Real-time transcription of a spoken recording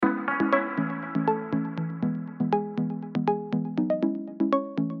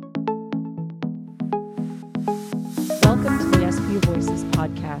Few Voices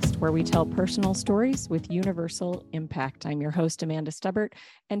podcast, where we tell personal stories with universal impact. I'm your host, Amanda Stubbert,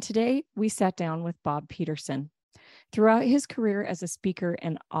 and today we sat down with Bob Petterson. Throughout his career as a speaker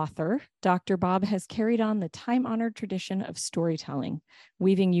and author, Dr. Bob has carried on the time-honored tradition of storytelling,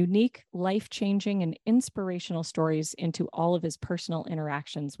 weaving unique, life-changing, and inspirational stories into all of his personal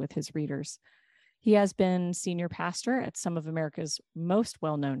interactions with his readers. He has been senior pastor at some of America's most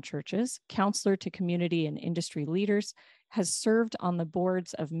well-known churches, counselor to community and industry leaders, has served on the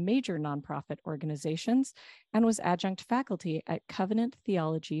boards of major nonprofit organizations, and was adjunct faculty at Covenant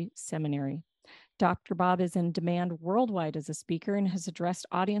Theology Seminary. Dr. Bob is in demand worldwide as a speaker and has addressed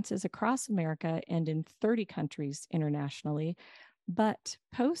audiences across America and in 30 countries internationally. But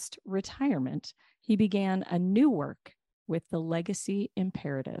post-retirement, he began a new work with the Legacy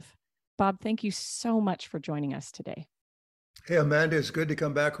Imperative. Bob, thank you so much for joining us today. Hey, Amanda, it's good to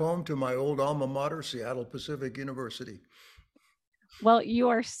come back home to my old alma mater, Seattle Pacific University. Well, you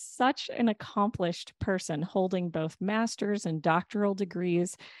are such an accomplished person, holding both master's and doctoral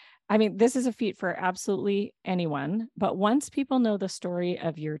degrees. I mean, this is a feat for absolutely anyone, but once people know the story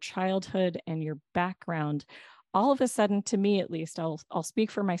of your childhood and your background, all of a sudden, to me at least, I'll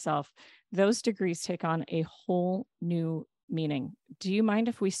speak for myself, those degrees take on a whole new meaning. Do you mind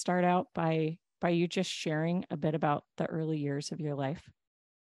if we start out by you just sharing a bit about the early years of your life?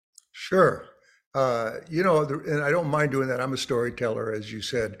 Sure. And I don't mind doing that. I'm a storyteller, as you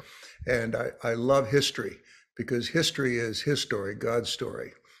said, and I love history because history is his story, God's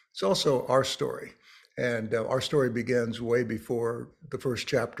story. It's also our story. And our story begins way before the first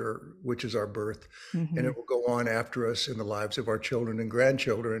chapter, which is our birth. Mm-hmm. And it will go on after us in the lives of our children and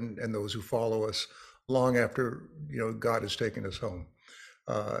grandchildren and those who follow us long after, God has taken us home.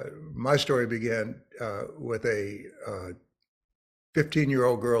 My story began with a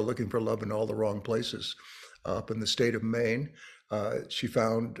 15-year-old girl looking for love in all the wrong places up in the state of Maine. She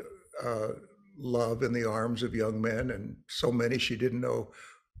found love in the arms of young men, and so many she didn't know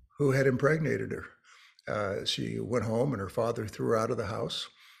who had impregnated her. She went home and her father threw her out of the house.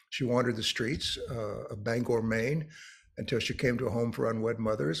 She wandered the streets of Bangor, Maine, until she came to a home for unwed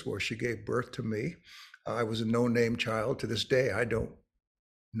mothers where she gave birth to me. I was a no-name child. To this day, I don't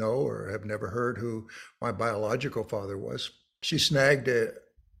know or have never heard who my biological father was. She snagged an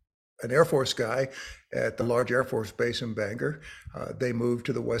Air Force guy at the large Air Force base in Bangor. They moved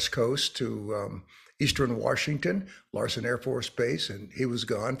to the West Coast to Eastern Washington, Larson Air Force Base, and he was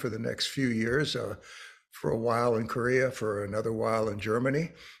gone for the next few years, for a while in Korea, for another while in Germany.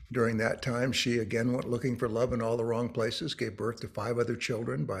 During that time, she again went looking for love in all the wrong places, gave birth to 5 other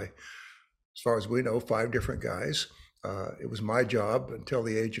children by, as far as we know, 5 different guys. It was my job until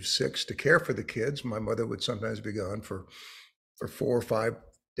the age of 6 to care for the kids. My mother would sometimes be gone for 4 or 5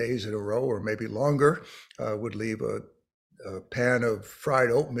 days in a row, or maybe longer, would leave a pan of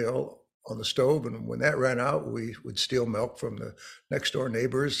fried oatmeal on the stove. And when that ran out, we would steal milk from the next door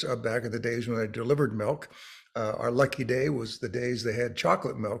neighbors back in the days when they delivered milk. Our lucky day was the days they had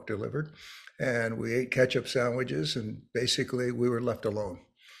chocolate milk delivered, and we ate ketchup sandwiches, and basically we were left alone.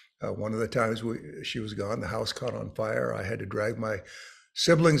 One of the times she was gone, the house caught on fire. I had to drag my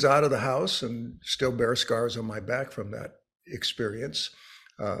siblings out of the house and still bear scars on my back from that experience.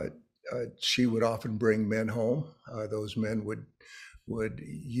 She would often bring men home. Those men would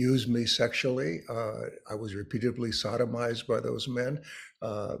use me sexually. I was repeatedly sodomized by those men.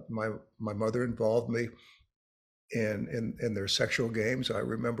 My mother involved me in their sexual games. I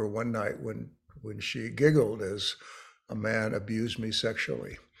remember one night when she giggled as a man abused me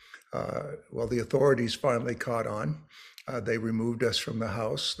sexually. Well, the authorities finally caught on. They removed us from the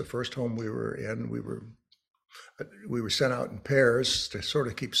house. The first home we were in, we were sent out in pairs to sort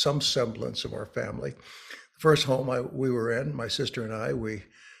of keep some semblance of our family. The first home we were in, my sister and I, we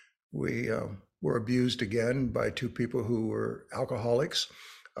were abused again by 2 people who were alcoholics.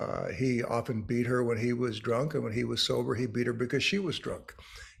 He often beat her when he was drunk, and when he was sober, he beat her because she was drunk.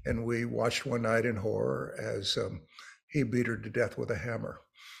 And we watched one night in horror as he beat her to death with a hammer.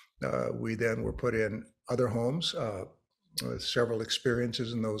 We then were put in other homes, several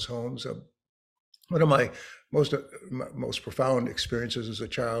experiences in those homes. One of my most profound experiences as a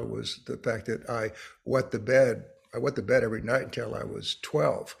child was the fact that I wet the bed every night until I was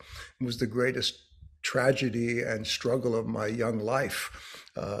 12. It was the greatest tragedy and struggle of my young life.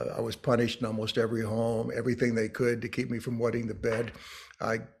 I was punished in almost every home, everything they could to keep me from wetting the bed.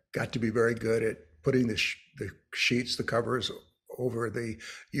 I got to be very good at putting the sheets, the covers over the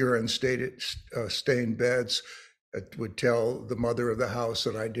urine stained beds. It would tell the mother of the house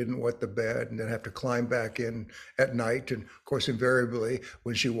that I didn't wet the bed, and then have to climb back in at night. And of course, invariably,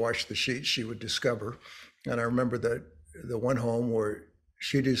 when she washed the sheets, she would discover. And I remember that the one home where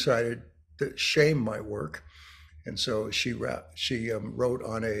she decided to shame my work. And so she wrote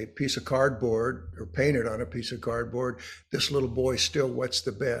on a piece of cardboard, or painted on a piece of cardboard, "This little boy still wets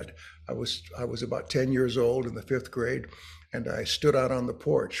the bed." I was about 10 years old in the 5th grade, and I stood out on the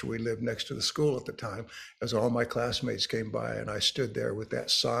porch. We lived next to the school at the time, as all my classmates came by, and I stood there with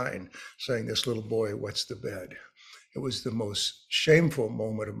that sign saying, "This little boy wets the bed." It was the most shameful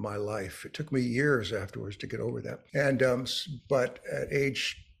moment of my life. It took me years afterwards to get over that. And but at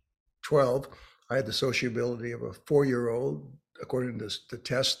age 12, I had the sociability of a 4-year-old, according to the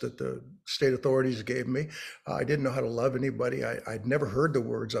test that the state authorities gave me. I didn't know how to love anybody. I'd never heard the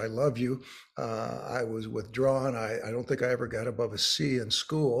words, "I love you." I was withdrawn. I don't think I ever got above a C in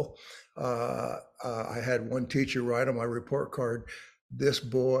school. I had one teacher write on my report card, "This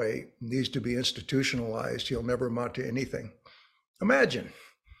boy needs to be institutionalized. He'll never amount to anything." Imagine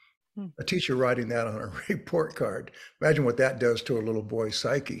a teacher writing that on a report card. Imagine what that does to a little boy's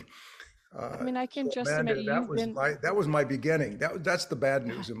psyche. I mean, I can So just Amanda, imagine that was my beginning. That's the bad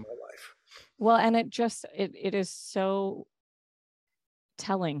news in my life. well, and it is so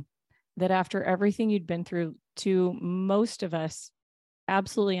telling that after everything you'd been through, to most of us,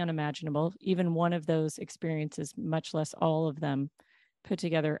 absolutely unimaginable, even one of those experiences, much less all of them put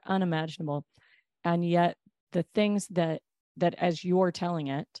together, unimaginable. And yet the things that as you're telling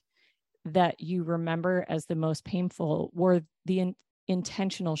it, that you remember as the most painful were the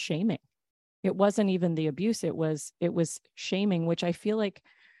intentional shaming. It wasn't even the abuse. It was shaming, which I feel like,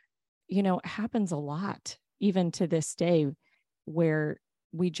 happens a lot, even to this day, where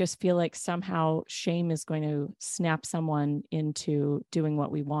we just feel like somehow shame is going to snap someone into doing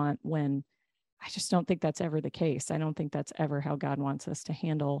what we want, when I just don't think that's ever the case. I don't think that's ever how God wants us to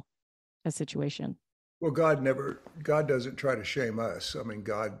handle a situation. Well, God doesn't try to shame us. I mean,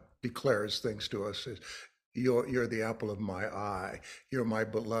 God declares things to us as, "You're the apple of my eye. You're my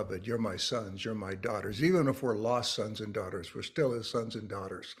beloved. You're my sons. You're my daughters." Even if we're lost sons and daughters, we're still his sons and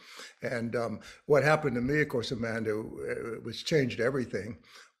daughters. And what happened to me, of course, Amanda, which changed everything,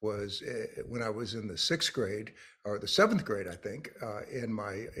 was when I was in the 6th grade, or the 7th grade, I think,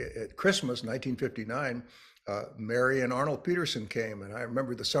 at Christmas 1959. Mary and Arnold Petterson came, and I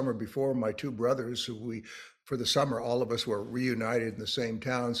remember the summer before, my 2 brothers, for the summer, all of us were reunited in the same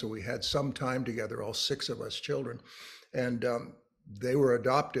town, so we had some time together, all 6 of us children, and they were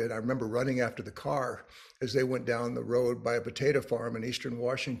adopted. I remember running after the car as they went down the road by a potato farm in eastern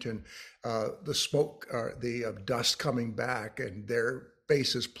Washington, the smoke, the dust coming back, and their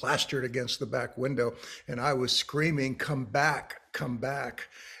faces plastered against the back window, and I was screaming, "Come back, come back."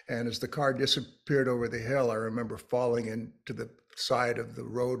 And as the car disappeared over the hill, I remember falling into the side of the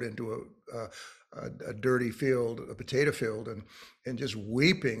road into a dirty field, a potato field, and just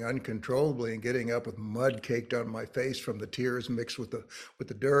weeping uncontrollably, and getting up with mud caked on my face from the tears mixed with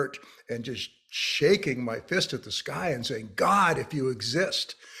the dirt, and just shaking my fist at the sky and saying, "God, if you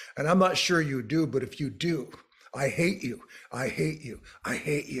exist, and I'm not sure you do, but if you do, I hate you, I hate you, I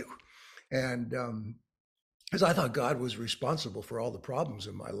hate you." And because I thought God was responsible for all the problems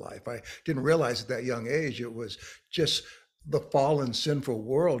in my life. I didn't realize at that young age it was just the fallen, sinful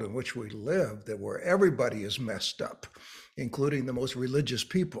world in which we live, that where everybody is messed up, including the most religious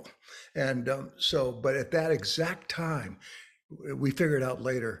people. And but at that exact time, we figured out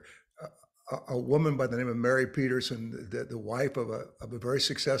later, a woman by the name of Mary Petterson, the wife of a very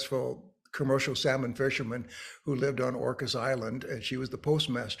successful commercial salmon fisherman who lived on Orcas Island, and she was the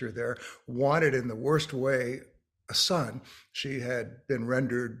postmaster there, wanted in the worst way a son. She had been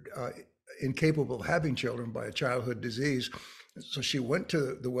rendered incapable of having children by a childhood disease. So she went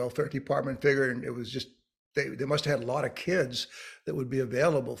to the welfare department, figuring it was just, they must have had a lot of kids that would be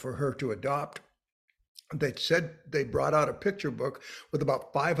available for her to adopt. They said they brought out a picture book with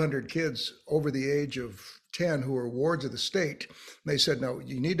about 500 kids over the age of 10 who were wards of the state. And they said, "No,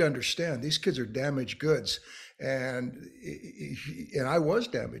 you need to understand, these kids are damaged goods." And I was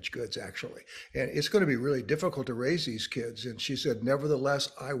damaged goods, actually. And it's going to be really difficult to raise these kids. And she said, "Nevertheless,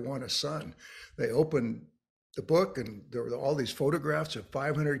 I want a son." They opened the book, and there were all these photographs of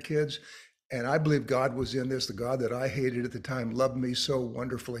 500 kids. And I believe God was in this. The God that I hated at the time loved me so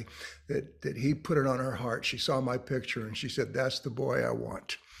wonderfully that he put it on her heart. She saw my picture and she said, "That's the boy I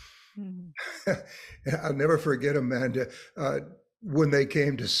want." Mm-hmm. I'll never forget, Amanda, when they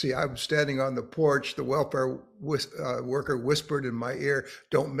came to see, I was standing on the porch, the welfare worker whispered in my ear,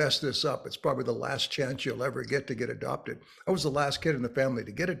 "Don't mess this up. It's probably the last chance you'll ever get to get adopted." I was the last kid in the family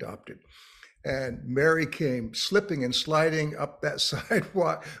to get adopted. And Mary came slipping and sliding up that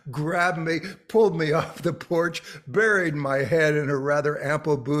sidewalk, grabbed me, pulled me off the porch, buried my head in her rather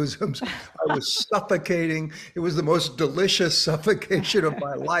ample bosoms. I was suffocating. It was the most delicious suffocation of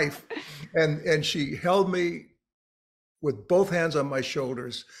my life. And she held me with both hands on my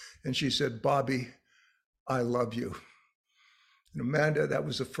shoulders, and she said, "Bobby, I love you." And Amanda, that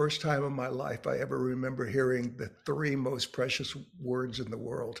was the first time in my life I ever remember hearing the three most precious words in the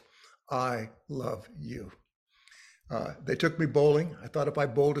world: I love you. They took me bowling. I thought if I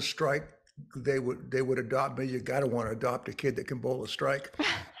bowled a strike, they would adopt me. You got to want to adopt a kid that can bowl a strike.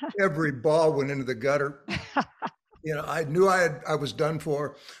 Every ball went into the gutter. I knew I was done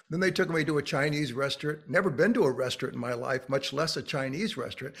for. Then they took me to a Chinese restaurant. Never been to a restaurant in my life, much less a Chinese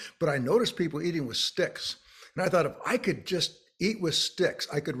restaurant. But I noticed people eating with sticks. And I thought if I could just eat with sticks,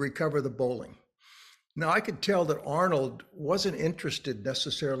 I could recover the bowling. Now, I could tell that Arnold wasn't interested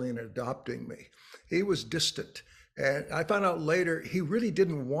necessarily in adopting me. He was distant. And I found out later he really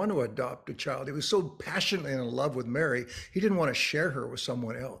didn't want to adopt a child. He was so passionately in love with Mary, he didn't want to share her with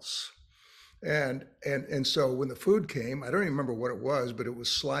someone else. And so when the food came, I don't even remember what it was, but it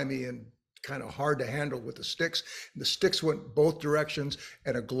was slimy and kind of hard to handle with the sticks. The sticks went both directions,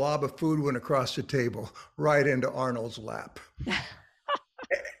 and a glob of food went across the table right into Arnold's lap.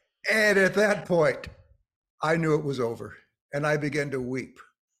 And at that point, I knew it was over, and I began to weep.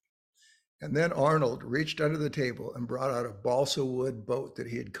 And then Arnold reached under the table and brought out a balsa wood boat that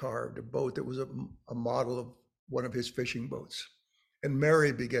he had carved, a boat that was a model of one of his fishing boats. And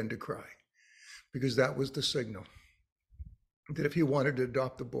Mary began to cry, because that was the signal that if he wanted to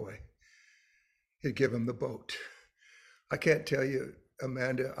adopt the boy, he'd give him the boat. I can't tell you,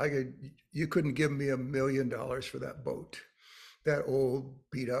 Amanda, you couldn't give me $1 million for that boat, that old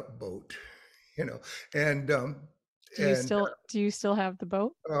beat up boat, and do you still have the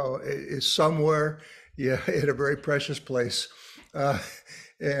boat? Oh, it's somewhere, in a very precious place.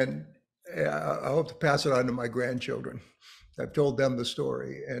 And I hope to pass it on to my grandchildren. I've told them the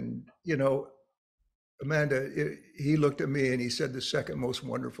story. And, Amanda, he looked at me and he said the second most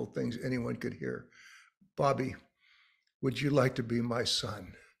wonderful things anyone could hear. "Bobby, would you like to be my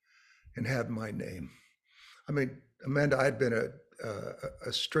son and have my name?" I mean, Amanda, I'd been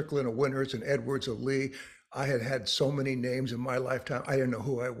a Strickland, a Winters, an Edwards, a Lee. I had had so many names in my lifetime, I didn't know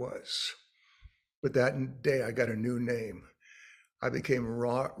who I was. But that day, I got a new name. I became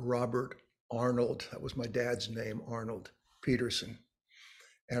Robert Arnold. That was my dad's name, Arnold Petterson.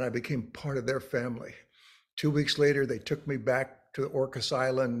 And I became part of their family. 2 weeks later, they took me back to the Orcas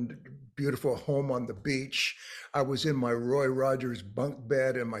Island, beautiful home on the beach. I was in my Roy Rogers bunk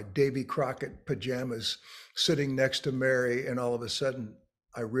bed and my Davy Crockett pajamas, sitting next to Mary, and all of a sudden,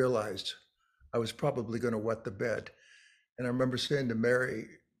 I realized I was probably going to wet the bed. And I remember saying to Mary,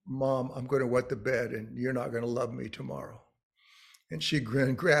 "Mom, I'm going to wet the bed and you're not going to love me tomorrow." And she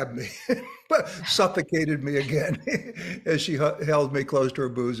grinned, grabbed me, but suffocated me again as she held me close to her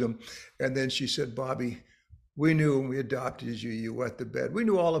bosom. And then she said, "Bobby, we knew when we adopted you, you wet the bed. We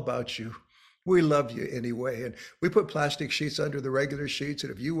knew all about you. We love you anyway. And we put plastic sheets under the regular sheets.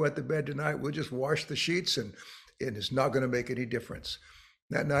 And if you wet the bed tonight, we'll just wash the sheets and it's not going to make any difference."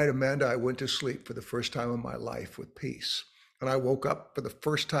 That night, Amanda, I went to sleep for the first time in my life with peace. And I woke up for the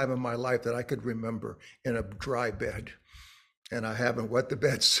first time in my life that I could remember in a dry bed. And I haven't wet the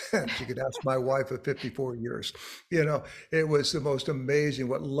bed since. You could ask my wife of 54 years. It was the most amazing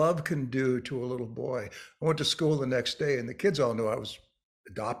what love can do to a little boy. I went to school the next day, and the kids all knew I was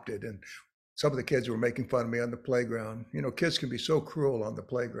adopted. And some of the kids were making fun of me on the playground. Kids can be so cruel on the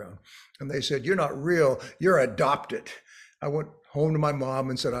playground. And they said, "You're not real, you're adopted." I went home to my mom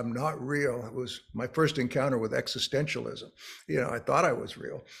and said, "I'm not real." It was my first encounter with existentialism. I thought I was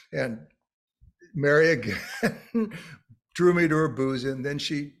real. And Mary again drew me to her bosom. Then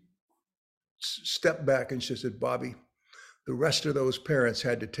she stepped back and she said, "Bobby, the rest of those parents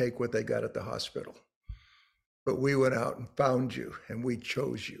had to take what they got at the hospital. But we went out and found you and we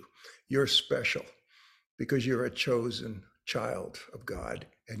chose you. You're special because you're a chosen child of God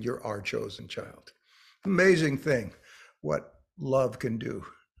and you're our chosen child." Amazing thing what love can do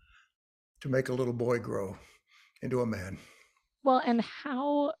to make a little boy grow into a man. Well, and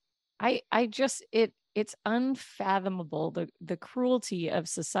how it's unfathomable, the cruelty of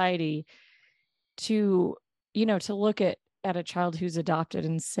society to look at a child who's adopted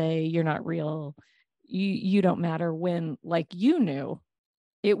and say, "You're not real, you don't matter," when, like, you knew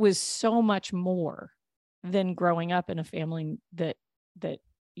it was so much more than growing up in a family that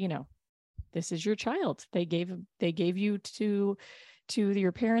this is your child. They gave you to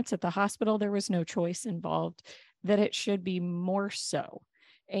your parents at the hospital. There was no choice involved, that it should be more so.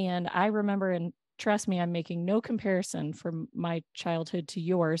 And I remember, and trust me, I'm making no comparison from my childhood to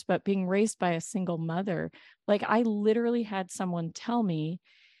yours, but being raised by a single mother, like I literally had someone tell me,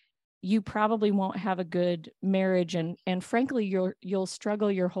 you probably won't have a good marriage, and frankly, you'll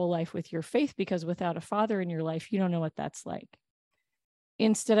struggle your whole life with your faith, because without a father in your life, you don't know what that's like.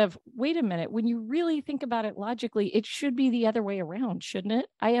 Instead of, wait a minute, when you really think about it logically, it should be the other way around, shouldn't it?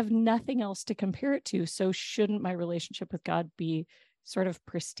 I have nothing else to compare it to, so shouldn't my relationship with God be sort of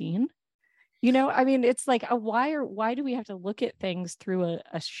pristine? I mean, it's like, why do we have to look at things through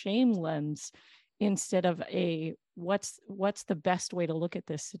a shame lens instead of a what's the best way to look at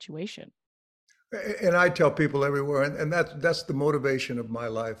this situation? And I tell people everywhere, and that's the motivation of my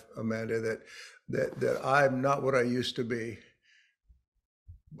life, Amanda, that I'm not what I used to be.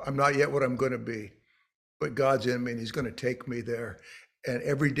 I'm not yet what I'm going to be, but God's in me and he's going to take me there. And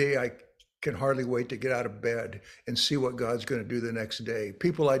every day I can hardly wait to get out of bed and see what God's going to do the next day.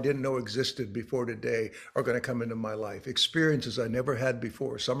 People I didn't know existed before today are going to come into my life. Experiences I never had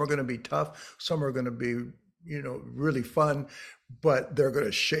before. Some are going to be tough. Some are going to be, really fun, but they're going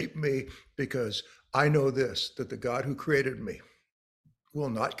to shape me, because I know this, that the God who created me will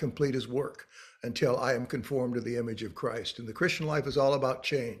not complete his work until I am conformed to the image of Christ. And the Christian life is all about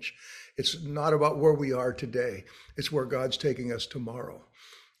change. It's not about where we are today. It's where God's taking us tomorrow.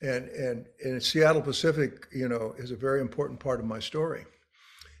 And Seattle Pacific, is a very important part of my story,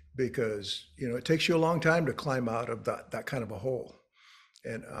 because, it takes you a long time to climb out of that kind of a hole.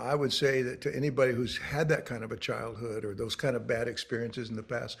 And I would say that to anybody who's had that kind of a childhood or those kind of bad experiences in the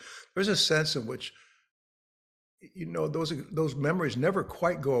past, there's a sense in which, those memories never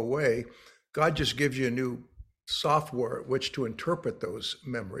quite go away. God just gives you a new software at which to interpret those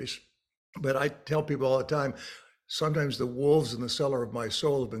memories. But I tell people all the time, sometimes the wolves in the cellar of my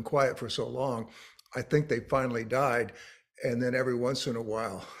soul have been quiet for so long, I think they finally died. And then every once in a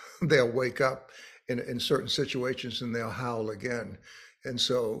while, they'll wake up in certain situations and they'll howl again. And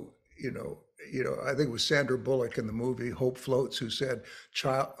so, I think it was Sandra Bullock in the movie Hope Floats who said,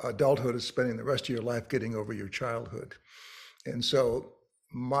 adulthood is spending the rest of your life getting over your childhood. And so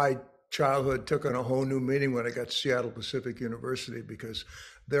my childhood took on a whole new meaning when I got to Seattle Pacific University, because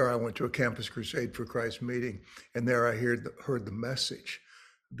there I went to a Campus Crusade for Christ meeting, and there I heard the message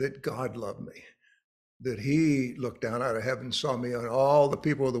that God loved me, that he looked down out of heaven, saw me on all the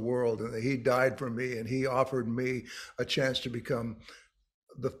people of the world, and that he died for me, and he offered me a chance to become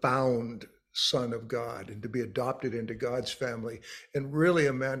the found son of God and to be adopted into God's family. And really,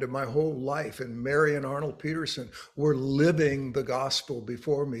 Amanda, my whole life, and Mary and Arnold Petterson were living the gospel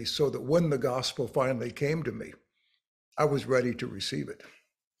before me, so that when the gospel finally came to me, I was ready to receive it.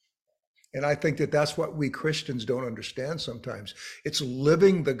 And I think that that's what we Christians don't understand sometimes. It's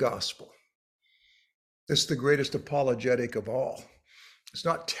living the gospel. It's the greatest apologetic of all. It's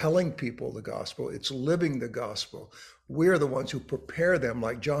not telling people the gospel, it's living the gospel. We're the ones who prepare them,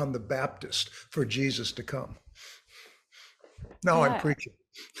 like John the Baptist, for Jesus to come. Now I'm preaching.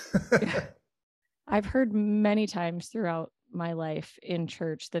 I've heard many times throughout my life in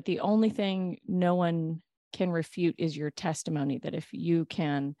church that the only thing no one can refute is your testimony, that if you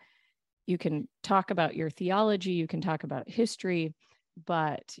can talk about your theology, you can talk about history,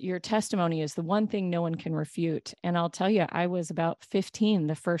 but your testimony is the one thing no one can refute. And I'll tell you, I was about 15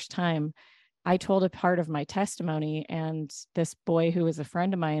 the first time I told a part of my testimony, and this boy who was a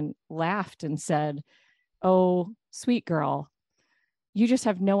friend of mine laughed and said, "Oh, sweet girl, you just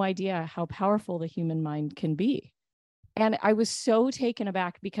have no idea how powerful the human mind can be." And I was so taken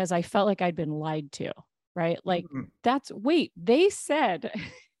aback, because I felt like I'd been lied to, right? Like, they said,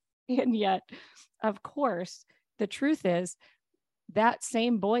 and yet, of course, the truth is, that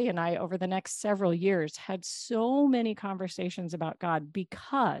same boy and I, over the next several years, had so many conversations about God,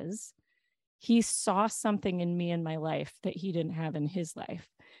 because he saw something in me in my life that he didn't have in his life.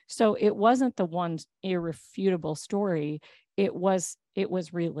 So it wasn't the one irrefutable story. It was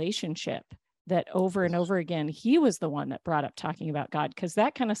relationship, that over and over again, he was the one that brought up talking about God, because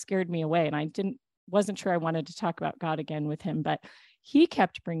that kind of scared me away. And I wasn't sure I wanted to talk about God again with him, but he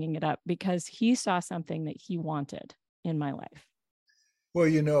kept bringing it up because he saw something that he wanted in my life. Well,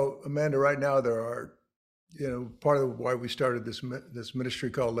 Amanda, right now there are, part of why we started this ministry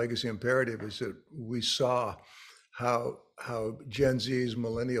called Legacy Imperative is that we saw how Gen Zs,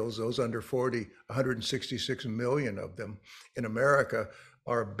 millennials, those under 40, 166 million of them in America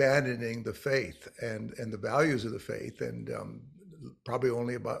are abandoning the faith and the values of the faith. And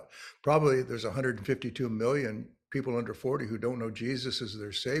probably there's 152 million people under 40 who don't know Jesus as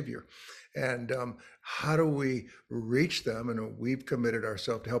their savior. And how do we reach them? And we've committed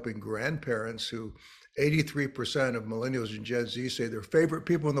ourselves to helping grandparents who 83% of millennials and Gen Z say their favorite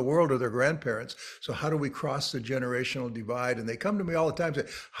people in the world are their grandparents. So how do we cross the generational divide? And they come to me all the time and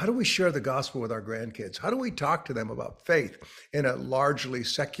say, how do we share the gospel with our grandkids? How do we talk to them about faith in a largely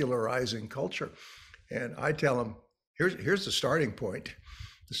secularizing culture? And I tell them, here's the starting point.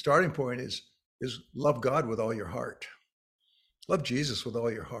 The starting point is love God with all your heart. Love Jesus with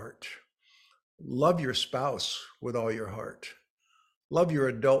all your heart. Love your spouse with all your heart. Love your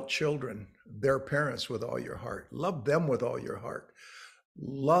adult children, their parents with all your heart. Love them with all your heart.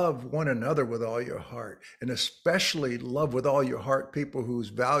 Love one another with all your heart. And especially love with all your heart people whose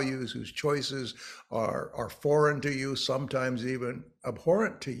values, whose choices are foreign to you, sometimes even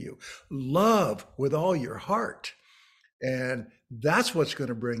abhorrent to you. Love with all your heart. And that's what's going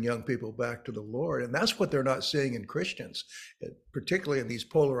to bring young people back to the Lord. And that's what they're not seeing in Christians, particularly in these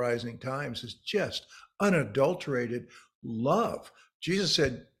polarizing times, is just unadulterated love. Jesus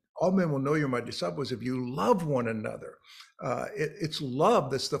said, all men will know you're my disciples if you love one another. It's love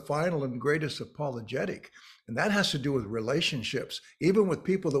that's the final and greatest apologetic. And that has to do with relationships, even with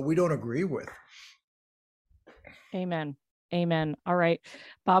people that we don't agree with. Amen. Amen. All right,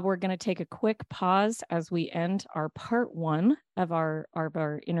 Bob, we're going to take a quick pause as we end our part one of our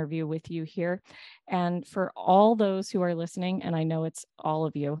interview with you here. And for all those who are listening, and I know it's all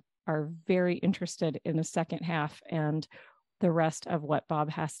of you, are very interested in the second half and the rest of what Bob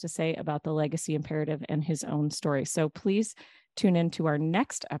has to say about the legacy imperative and his own story. So please tune in to our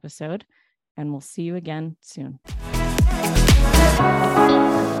next episode, and we'll see you again soon.